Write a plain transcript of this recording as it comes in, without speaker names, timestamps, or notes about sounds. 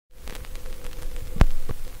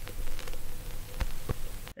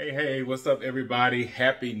Hey, what's up, everybody?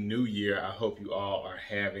 Happy New Year. I hope you all are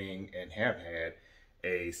having and have had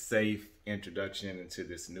a safe introduction into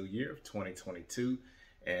this new year of 2022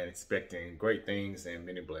 and expecting great things and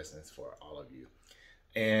many blessings for all of you.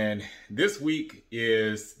 And this week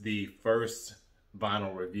is the first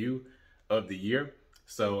vinyl review of the year.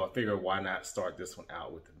 So I figured why not start this one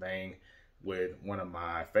out with a bang with one of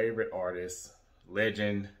my favorite artists,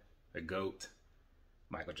 legend, the GOAT,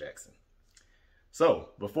 Michael Jackson. So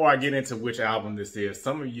before I get into which album this is,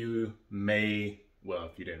 some of you may, well,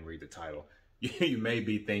 if you didn't read the title, you may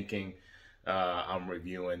be thinking I'm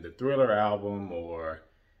reviewing the Thriller album or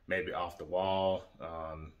maybe Off the Wall.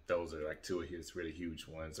 Those are like two of his really huge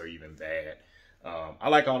ones, or even Bad. I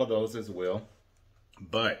like all of those as well.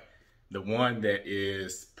 But the one that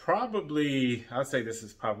is probably, I'd say this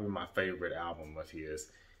is probably my favorite album of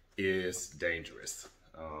his, is Dangerous.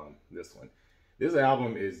 This one. This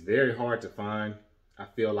album is very hard to find. I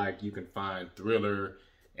feel like you can find Thriller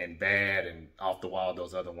and Bad and Off the Wall,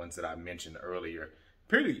 those other ones that I mentioned earlier,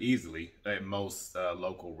 pretty easily at most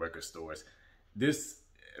local record stores.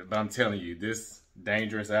 But I'm telling you, this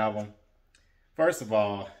Dangerous album, first of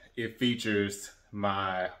all, it features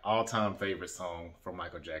my all-time favorite song from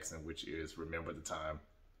Michael Jackson, which is Remember the Time.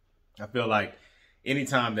 I feel like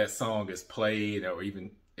anytime that song is played, or even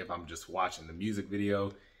if I'm just watching the music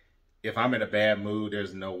video, if I'm in a bad mood,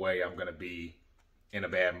 there's no way I'm going to be in a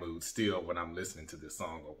bad mood still when I'm listening to this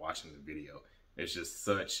song or watching the video. It's just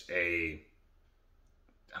such a,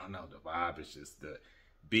 I don't know, the vibe, it's just the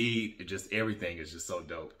beat, it just everything is just so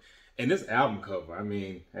dope. And this album cover, I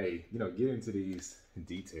mean, hey, get into these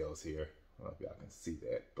details here. I don't know if y'all can see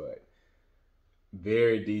that, but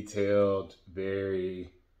very detailed, very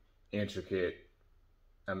intricate.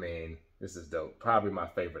 I mean, this is dope. Probably my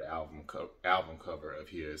favorite album cover of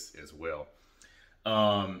his as well.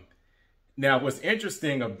 Now, what's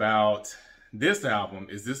interesting about this album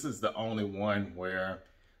is this is the only one where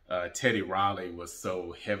Teddy Riley was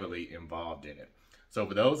so heavily involved in it. So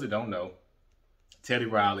for those that don't know, Teddy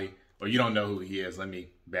Riley, or you don't know who he is, let me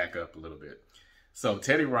back up a little bit. So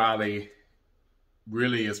Teddy Riley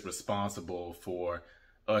really is responsible for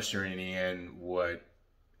ushering in what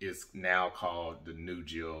is now called the New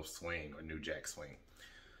Jill Swing or New Jack Swing.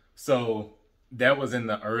 So that was in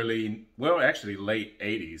the late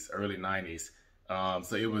 80s, early 90s.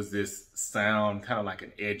 So it was this sound, kind of like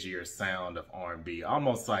an edgier sound of R&B,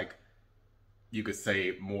 almost like you could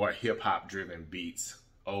say more hip hop driven beats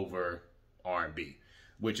over R&B,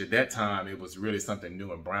 which at that time it was really something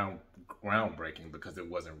new and groundbreaking because it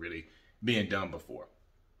wasn't really being done before.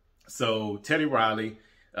 So Teddy Riley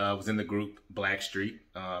was in the group Blackstreet.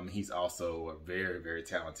 He's also a very, very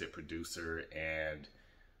talented producer and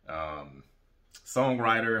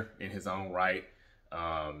songwriter in his own right.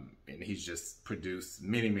 And he's just produced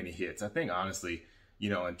many, many hits. I think, honestly,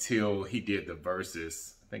 until he did the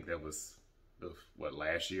verses, I think that was,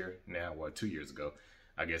 last year now? 2 years ago,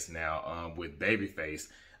 I guess now, with Babyface.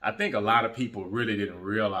 I think a lot of people really didn't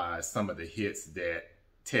realize some of the hits that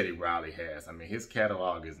Teddy Riley has. I mean, his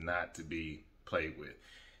catalog is not to be played with.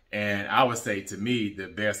 And I would say, to me, the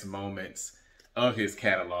best moments of his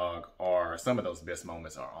catalog some of those best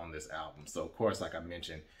moments are on this album. So, of course, like I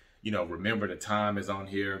mentioned, Remember the Time is on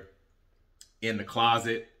here. In the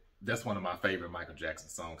Closet, that's one of my favorite Michael Jackson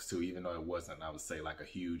songs, too, even though it wasn't, I would say, like a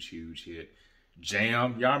huge, huge hit.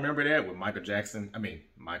 Jam, y'all remember that with Michael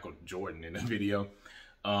Jordan in the video.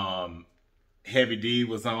 Heavy D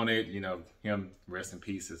was on it, him, rest in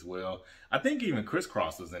peace as well. I think even Criss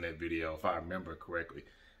Cross was in that video, if I remember correctly.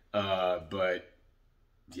 But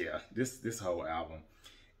yeah, this whole album,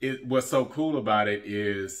 what's so cool about it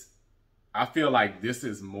is I feel like this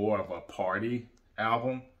is more of a party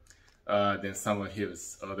album than some of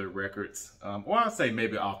his other records. Or I'd say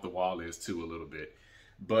maybe Off the Wall is too, a little bit.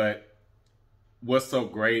 But what's so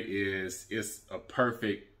great is it's a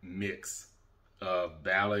perfect mix of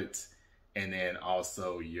ballads and then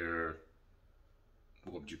also your,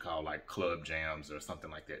 what would you call, like club jams or something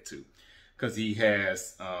like that too. Because he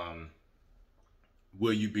has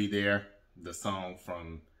Will You Be There, the song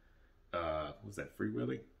from, was that Free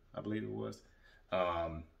Willy? I believe it was.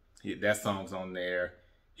 That song's on there.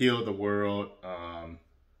 Heal the World.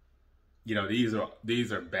 These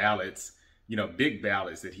are ballads, big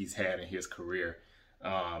ballads that he's had in his career.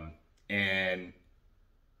 And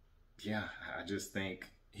yeah, I just think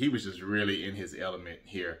he was just really in his element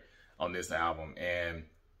here on this album. And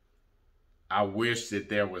I wish that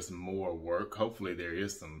there was more work. Hopefully there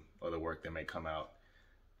is some other work that may come out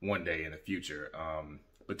one day in the future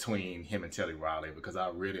between him and Teddy Riley, because I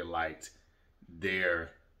really liked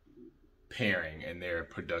their pairing and their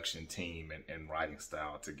production team and writing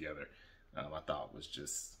style together, I thought was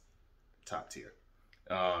just top tier.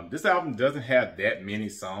 This album doesn't have that many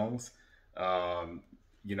songs.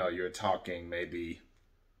 You know, you're talking maybe,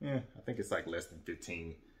 I think it's like less than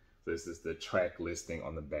 15. So this is the track listing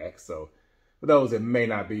on the back. So for those that may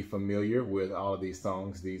not be familiar with all of these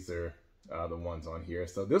songs, these are the ones on here.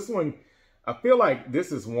 So this one, I feel like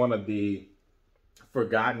this is one of the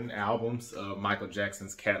forgotten albums of Michael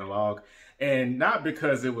Jackson's catalog, and not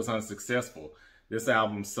because it was unsuccessful. This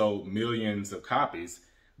album sold millions of copies,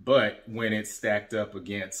 but when it's stacked up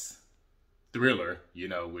against Thriller, you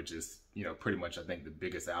know, which is, you know, pretty much I think the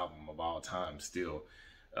biggest album of all time still,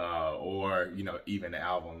 or, you know, even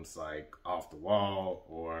albums like Off the Wall,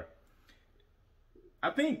 or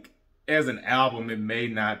I think as an album it may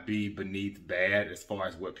not be beneath Bad as far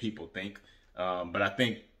as what people think, but I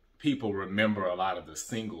think people remember a lot of the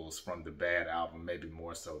singles from the Bad album, maybe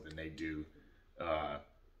more so than they do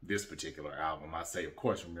this particular album. I say, of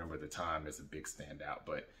course, Remember the Time is a big standout,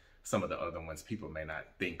 but some of the other ones people may not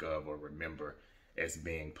think of or remember as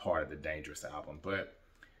being part of the Dangerous album. But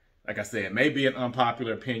like I said, it may be an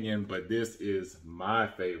unpopular opinion, but this is my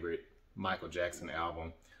favorite Michael Jackson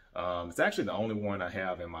album. It's actually the only one I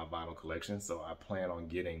have in my vinyl collection, so I plan on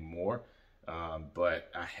getting more. But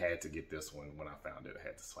I had to get this one when I found it. I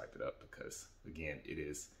had to swipe it up because, again, it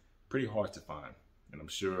is pretty hard to find. And I'm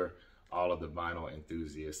sure all of the vinyl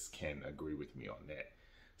enthusiasts can agree with me on that.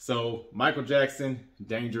 So, Michael Jackson,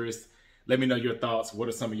 Dangerous. Let me know your thoughts. What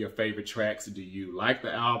are some of your favorite tracks? Do you like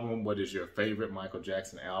the album? What is your favorite Michael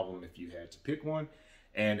Jackson album if you had to pick one?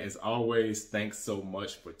 And as always, thanks so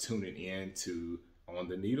much for tuning in to On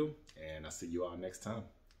the Needle. And I'll see you all next time.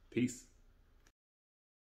 Peace.